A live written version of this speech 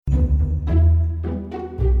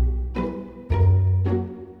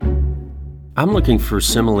I'm looking for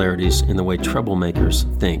similarities in the way troublemakers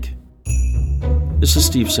think. This is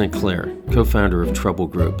Steve St. Clair, co-founder of Trouble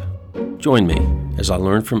Group. Join me as I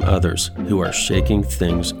learn from others who are shaking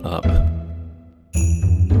things up.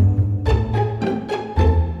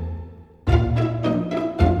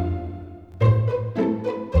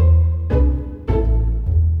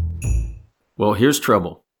 Well, here's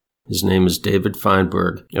trouble. His name is David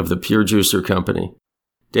Feinberg of the Pure Juicer Company.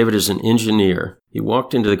 David is an engineer. He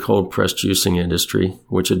walked into the cold press juicing industry,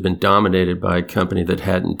 which had been dominated by a company that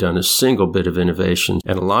hadn't done a single bit of innovation,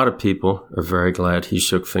 and a lot of people are very glad he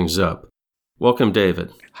shook things up. Welcome,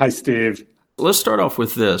 David. Hi, Steve. Let's start off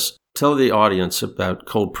with this. Tell the audience about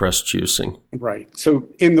cold press juicing. Right. So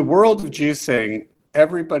in the world of juicing,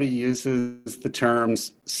 everybody uses the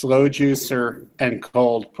terms slow juicer and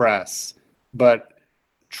cold press. But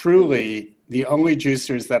truly, the only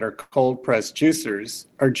juicers that are cold press juicers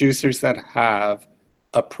are juicers that have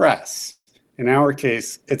a press. In our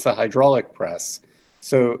case, it's a hydraulic press.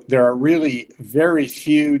 So there are really very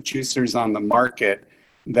few juicers on the market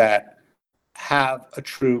that have a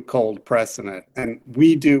true cold press in it. And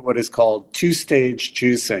we do what is called two-stage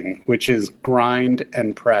juicing, which is grind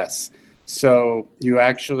and press. So you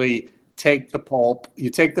actually take the pulp, you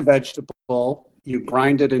take the vegetable, you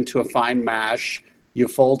grind it into a fine mash, you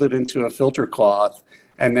fold it into a filter cloth,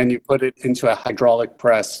 and then you put it into a hydraulic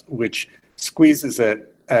press, which squeezes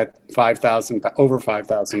it at over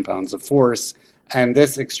 5,000 pounds of force. And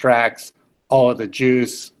this extracts all of the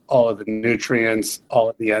juice, all of the nutrients, all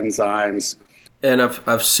of the enzymes. And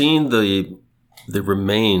I've seen the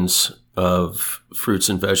remains of fruits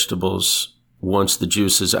and vegetables once the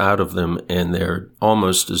juice is out of them, and they're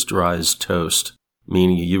almost as dry as toast,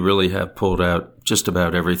 meaning you really have pulled out just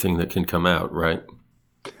about everything that can come out, right?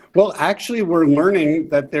 Well, actually, we're learning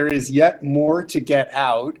that there is yet more to get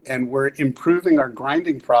out, and we're improving our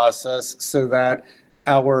grinding process so that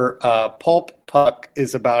our pulp puck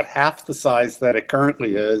is about half the size that it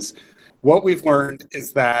currently is. What we've learned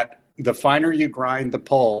is that the finer you grind the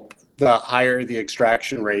pulp, the higher the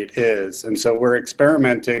extraction rate is. And so we're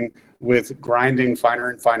experimenting with grinding finer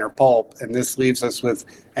and finer pulp, and this leaves us with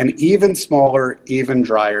an even smaller, even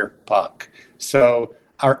drier puck. So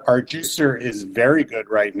our juicer is very good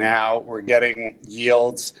right now. We're getting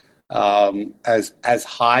yields as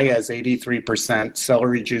high as 83%.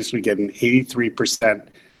 Celery juice, we get an 83%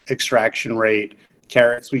 extraction rate.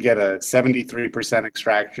 Carrots, we get a 73%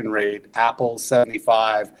 extraction rate. Apples,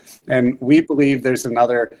 75%. And we believe there's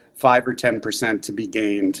another 5 or 10% to be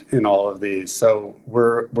gained in all of these. So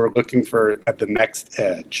we're looking at the next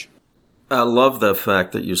edge. I love the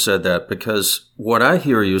fact that you said that, because what I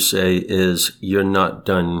hear you say is you're not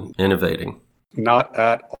done innovating. Not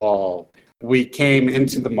at all. We came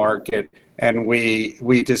into the market and we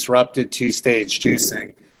disrupted two-stage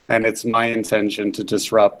juicing, and it's my intention to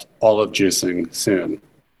disrupt all of juicing soon.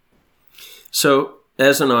 So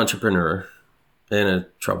as an entrepreneur and a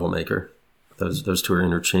troublemaker, those two are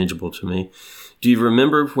interchangeable to me, do you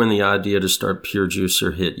remember when the idea to start Pure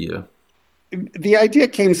Juicer hit you? The idea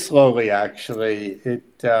came slowly, actually.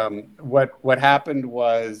 What happened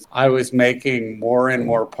was I was making more and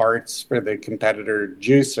more parts for the competitor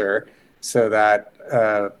juicer so that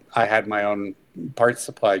I had my own parts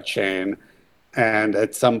supply chain. And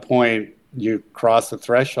at some point, you cross a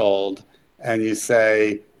threshold and you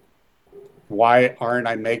say, why aren't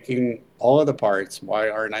I making all of the parts? Why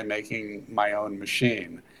aren't I making my own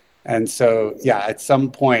machine? And so, at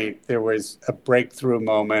some point, there was a breakthrough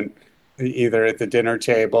moment, either at the dinner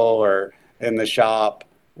table or in the shop,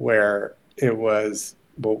 where it was,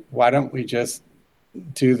 well, why don't we just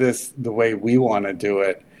do this the way we want to do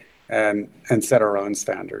it and set our own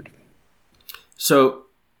standard? So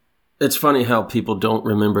it's funny how people don't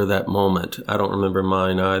remember that moment. I don't remember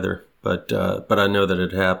mine either, but I know that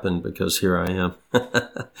it happened because here I am.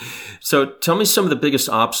 So tell me some of the biggest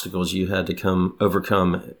obstacles you had to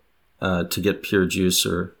overcome to get Pure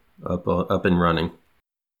Juicer up and running.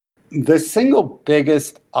 The single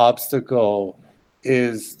biggest obstacle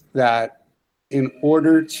is that in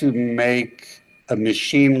order to make a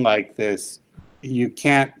machine like this, you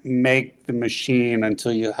can't make the machine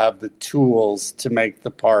until you have the tools to make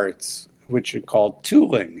the parts, which are called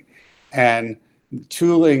tooling. And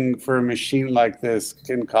tooling for a machine like this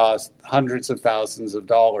can cost hundreds of thousands of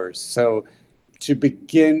dollars. So to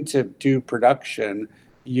begin to do production,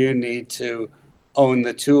 you need to own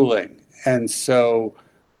the tooling. And so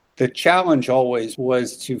the challenge always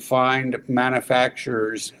was to find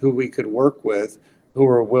manufacturers who we could work with, who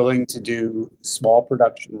were willing to do small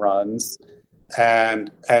production runs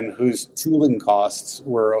and whose tooling costs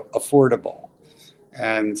were affordable.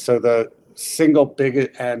 And so the single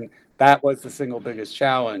biggest, and that was the single biggest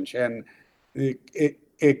challenge. And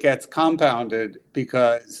it gets compounded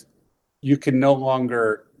because you can no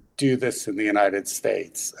longer do this in the United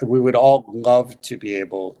States. We would all love to be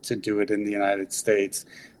able to do it in the United States,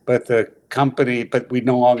 but we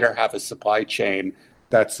no longer have a supply chain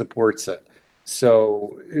that supports it.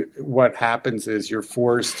 So what happens is you're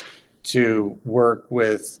forced to work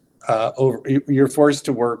with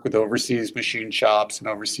overseas machine shops and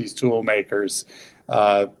overseas tool makers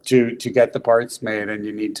to get the parts made, and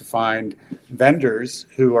you need to find vendors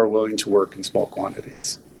who are willing to work in small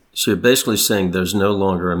quantities. So you're basically saying there's no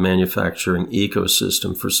longer a manufacturing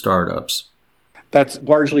ecosystem for startups. That's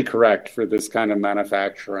largely correct for this kind of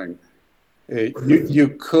manufacturing. You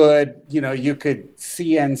could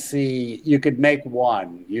CNC, you could make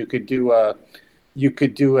one, you could do a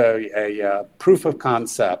proof of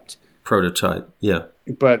concept prototype, yeah.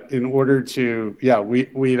 But in order to,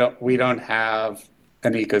 we don't have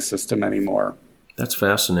an ecosystem anymore. That's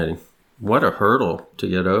fascinating. What a hurdle to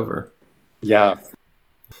get over. Yeah.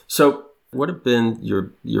 So what have been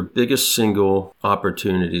your biggest single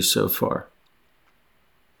opportunities so far?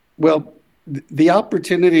 Well, the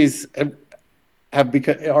opportunities have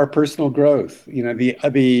become our personal growth.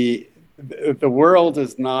 The world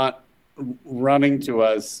is not running to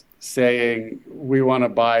us saying, we want to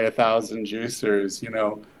buy 1,000 juicers,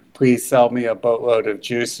 please sell me a boatload of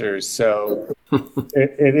juicers. So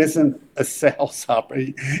it isn't a sales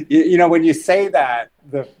opportunity. When you say that,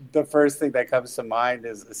 the first thing that comes to mind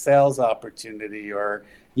is a sales opportunity, or,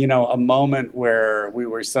 a moment where we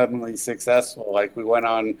were suddenly successful, like we went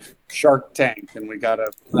on Shark Tank and we got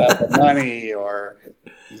a lot of money or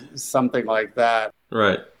something like that.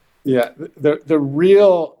 Right. Yeah. The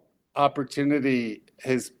real opportunity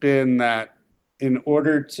has been that in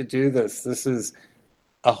order to do this is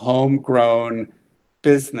a homegrown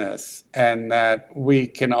business, and that we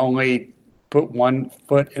can only put one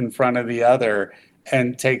foot in front of the other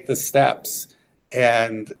and take the steps.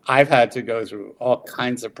 And I've had to go through all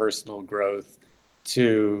kinds of personal growth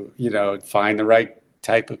to, find the right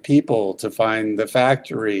type of people, to find the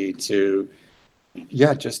factory,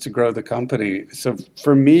 just to grow the company. So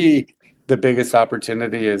for me, the biggest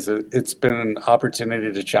opportunity is it's been an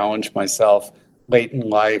opportunity to challenge myself late in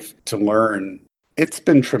life, to learn. It's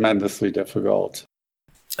been tremendously difficult.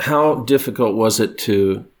 How difficult was it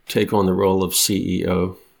to take on the role of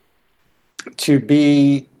CEO? To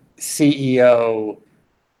be CEO,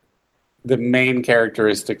 the main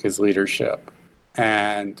characteristic is leadership.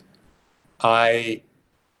 And I,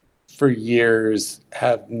 for years,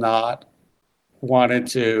 have not wanted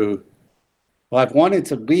to, I've wanted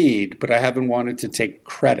to lead, but I haven't wanted to take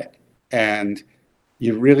credit. And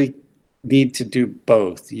you really need to do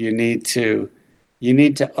both. You need to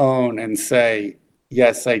own and say,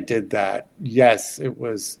 yes, I did that. Yes, it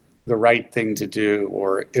was the right thing to do,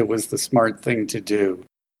 or it was the smart thing to do.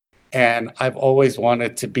 And I've always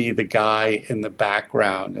wanted to be the guy in the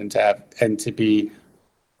background and to be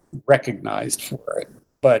recognized for it.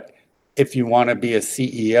 But if you want to be a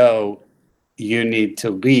CEO, you need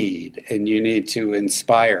to lead and you need to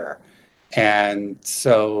inspire. And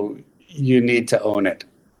so you need to own it.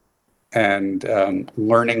 And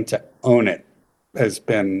learning to own it has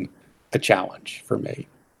been a challenge for me.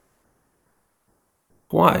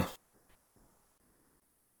 Why?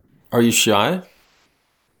 Are you shy?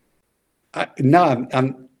 No,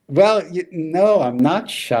 I'm not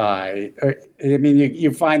shy. I mean,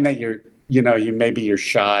 you find that you're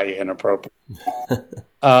shy and inappropriate.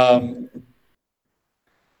 I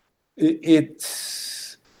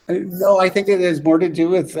think it has more to do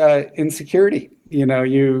with insecurity.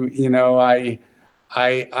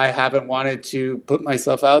 I haven't wanted to put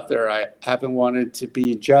myself out there. I haven't wanted to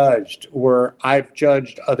be judged, or I've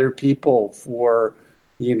judged other people for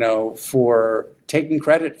taking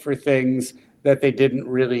credit for things that they didn't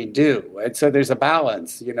really do. And so there's a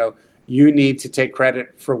balance. You need to take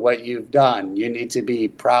credit for what you've done. You need to be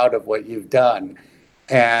proud of what you've done.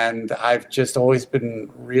 And I've just always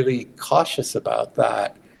been really cautious about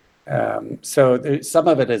that. So some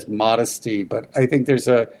of it is modesty, but I think there's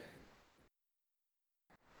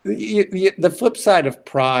the flip side of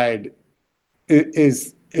pride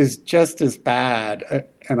is just as bad.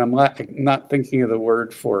 And I'm not thinking of the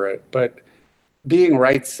word for it, but being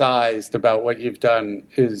right-sized about what you've done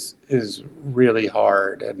is really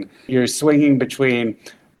hard. And you're swinging between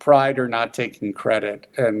pride or not taking credit.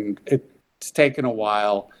 And it's taken a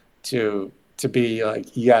while to be like,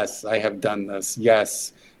 yes, I have done this.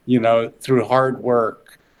 Yes, through hard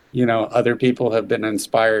work, other people have been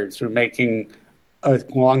inspired through making a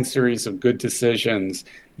long series of good decisions.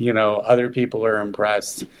 Other people are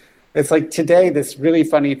impressed. It's like today, this really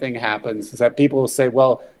funny thing happens is that people will say,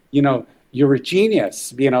 well, you're a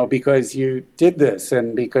genius, because you did this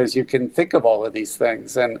and because you can think of all of these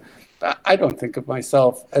things. And I don't think of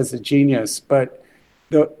myself as a genius, but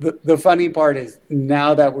the funny part is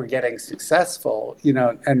now that we're getting successful,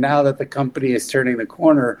 and now that the company is turning the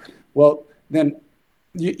corner, well, then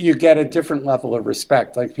you get a different level of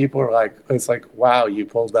respect. Like people are like, it's like, wow, you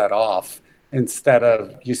pulled that off, instead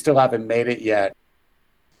of you still haven't made it yet.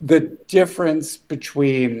 The difference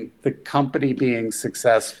between the company being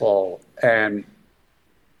successful and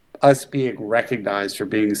us being recognized for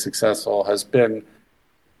being successful has been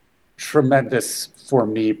tremendous for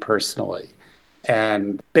me personally.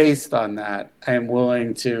 And based on that, I am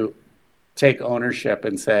willing to take ownership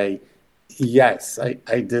and say, yes,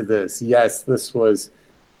 I did this. Yes, this was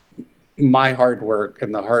my hard work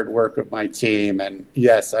and the hard work of my team. And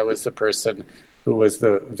yes, I was the person who was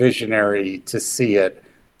the visionary to see it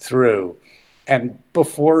through. And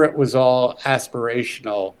before, it was all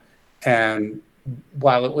aspirational. And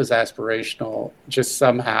while it was aspirational, just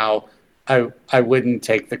somehow I wouldn't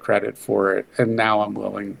take the credit for it. And now I'm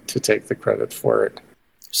willing to take the credit for it.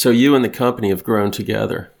 So you and the company have grown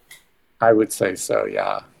together. I would say so,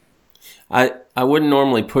 yeah. I wouldn't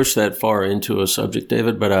normally push that far into a subject,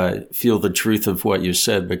 David, but I feel the truth of what you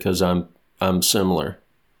said because I'm similar.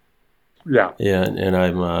 Yeah. Yeah, and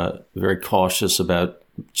I'm very cautious about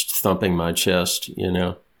thumping my chest,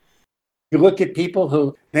 You look at people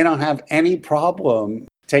who they don't have any problem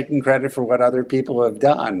taking credit for what other people have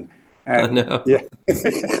done. And, I know. Yeah.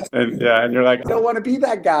 and you're like, I don't want to be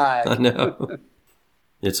that guy. I know.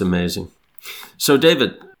 It's amazing. So,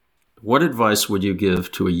 David, what advice would you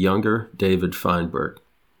give to a younger David Feinberg?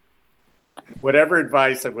 Whatever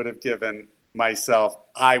advice I would have given myself,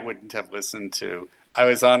 I wouldn't have listened to. I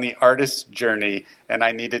was on the artist's journey, and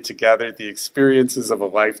I needed to gather the experiences of a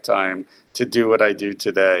lifetime to do what I do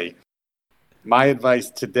today. My advice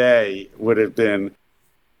today would have been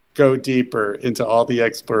go deeper into all the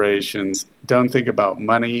explorations. Don't think about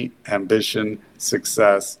money, ambition,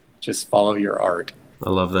 success. Just follow your art. I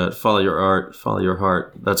love that. Follow your art, follow your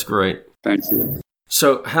heart. That's great. Thank you.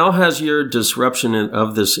 So how has your disruption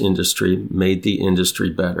of this industry made the industry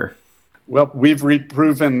better? Well, we've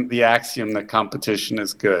reproven the axiom that competition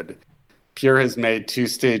is good. Pure has made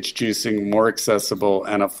two-stage juicing more accessible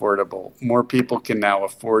and affordable. More people can now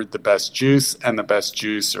afford the best juice and the best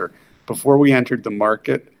juicer. Before we entered the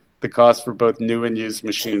market, the cost for both new and used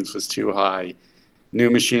machines was too high. New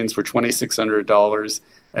machines were $2,600,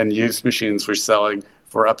 and used machines were selling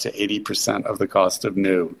for up to 80% of the cost of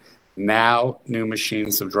new. Now, new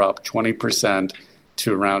machines have dropped 20%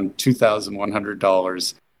 to around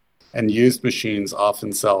 $2,100, and used machines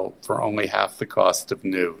often sell for only half the cost of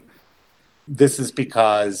new. This is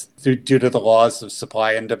because, due to the laws of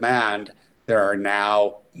supply and demand, there are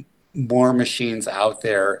now more machines out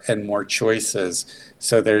there and more choices.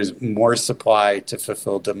 So there's more supply to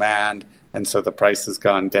fulfill demand, and so the price has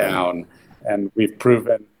gone down. And we've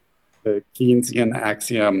proven the Keynesian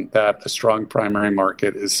axiom that a strong primary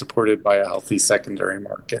market is supported by a healthy secondary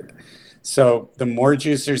market. So the more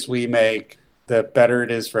juicers we make, the better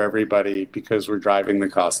it is for everybody because we're driving the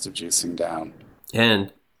cost of juicing down.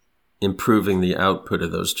 And improving the output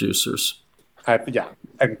of those juicers.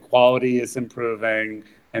 And quality is improving,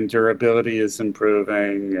 and durability is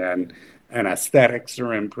improving, and aesthetics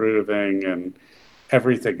are improving, and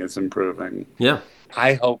everything is improving. Yeah.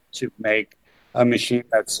 I hope to make a machine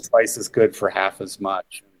that's twice as good for half as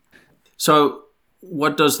much. So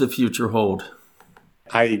what does the future hold?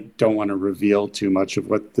 I don't want to reveal too much of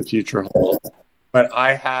what the future holds, but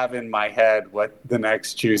I have in my head what the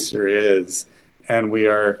next juicer is, and we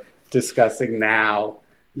are discussing now,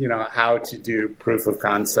 how to do proof of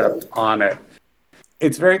concept on it.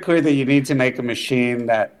 It's very clear that you need to make a machine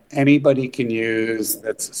that anybody can use,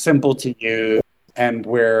 that's simple to use, and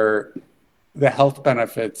where the health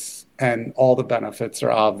benefits and all the benefits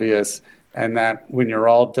are obvious, and that when you're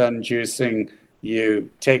all done juicing, you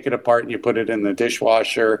take it apart and you put it in the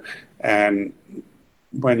dishwasher, and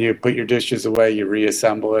when you put your dishes away, you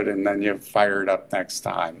reassemble it, and then you fire it up next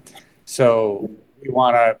time. So I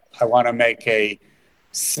want to make a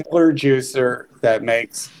simpler juicer that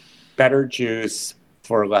makes better juice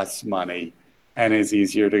for less money and is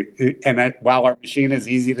easier to, while our machine is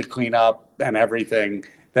easy to clean up and everything,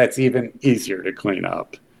 that's even easier to clean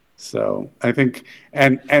up. So I think,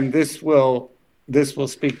 and this will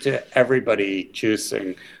speak to everybody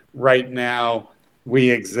juicing. Right now,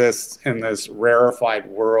 we exist in this rarefied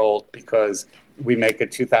world because we make a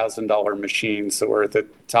 $2,000 machine, so we're at the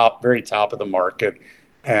very top of the market,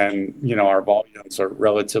 and our volumes are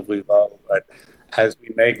relatively low. But as we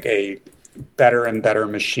make a better and better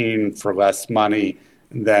machine for less money,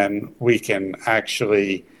 then we can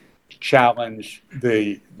actually challenge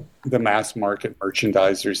the mass market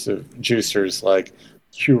merchandisers of juicers like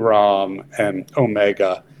Huron and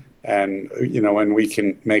Omega, and and we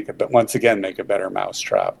can make once again make a better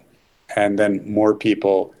mousetrap, and then more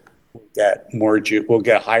people will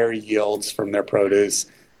get higher yields from their produce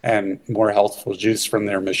and more healthful juice from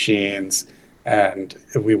their machines, and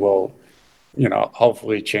we will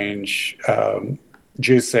hopefully change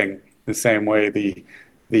juicing the same way the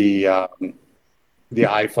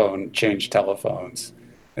iPhone changed telephones.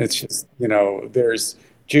 It's just, there's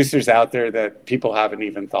juicers out there that people haven't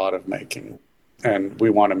even thought of making, and we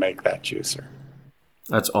want to make that juicer.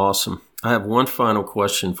 That's awesome. I have one final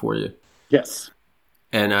question for you. Yes.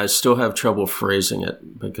 And I still have trouble phrasing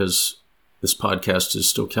it because this podcast is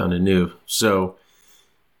still kind of new. So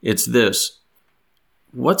it's this.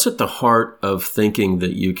 What's at the heart of thinking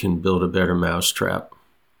that you can build a better mousetrap?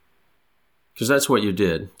 Because that's what you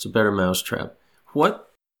did. It's a better mousetrap.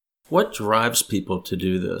 What drives people to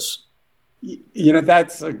do this?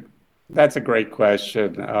 That's a great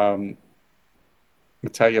question. I'll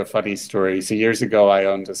tell you a funny story. So years ago, I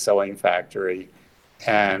owned a sewing factory,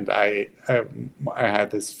 and I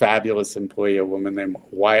had this fabulous employee, a woman named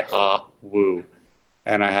Wai-Ha Wu,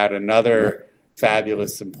 and I had another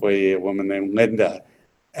fabulous employee, a woman named Linda.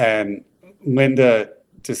 And Linda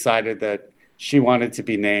decided that she wanted to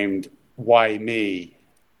be named Why Me,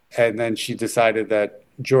 and then she decided that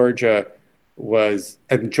Georgia,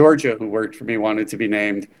 who worked for me, wanted to be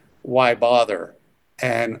named Why Bother,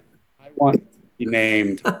 and I wanted to be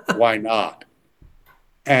named Why Not.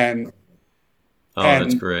 And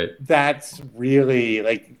that's great. That's really,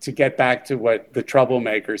 like, to get back to what the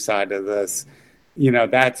troublemaker side of this,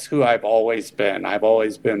 that's who I've always been. I've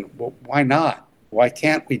always been, well, why not? Why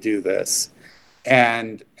can't we do this?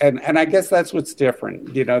 And I guess that's what's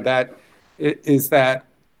different. That is that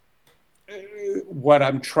what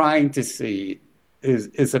I'm trying to see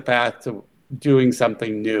is a path to doing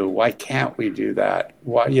something new. Why can't we do that?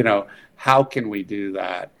 Why, how can we do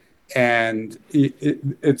that? And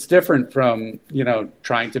it's different from,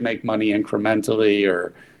 trying to make money incrementally,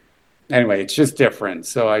 or anyway, it's just different.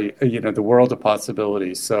 So the world of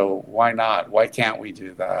possibilities. So why not? Why can't we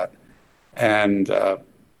do that? And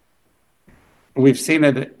we've seen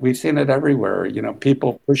it everywhere.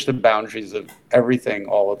 People push the boundaries of everything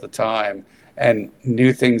all of the time, and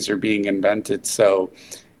new things are being invented. So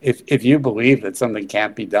if you believe that something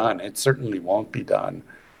can't be done, it certainly won't be done.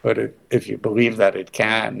 But if you believe that it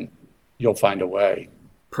can, you'll find a way.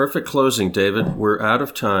 Perfect closing, David. We're out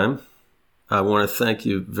of time. I want to thank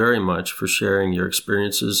you very much for sharing your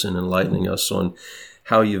experiences and enlightening us on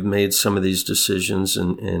how you've made some of these decisions,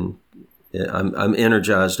 and I'm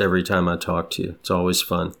energized every time I talk to you. It's always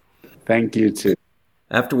fun. Thank you, too.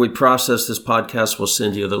 After we process this podcast, we'll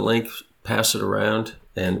send you the link, pass it around,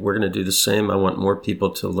 and we're going to do the same. I want more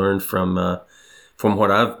people to learn from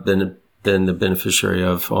what I've been the beneficiary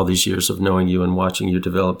of all these years of knowing you and watching you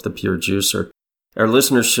develop the Pure Juicer. Our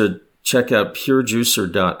listeners should check out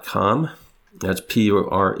purejuicer.com. That's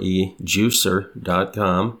P-U-R-E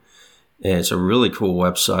juicer.com. And it's a really cool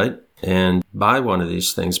website. And buy one of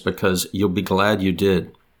these things because you'll be glad you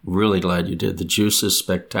did. Really glad you did. The juice is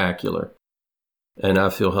spectacular. And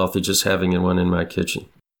I feel healthy just having one in my kitchen.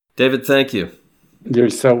 David, thank you.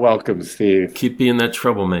 You're so welcome, Steve. Keep being that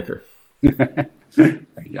troublemaker.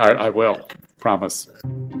 I will. Promise.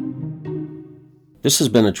 This has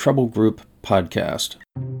been a Trouble Group podcast.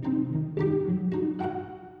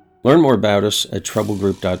 Learn more about us at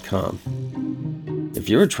troublegroup.com. If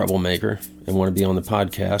you're a troublemaker and want to be on the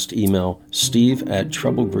podcast, email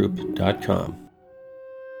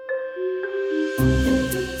steve@troublegroup.com.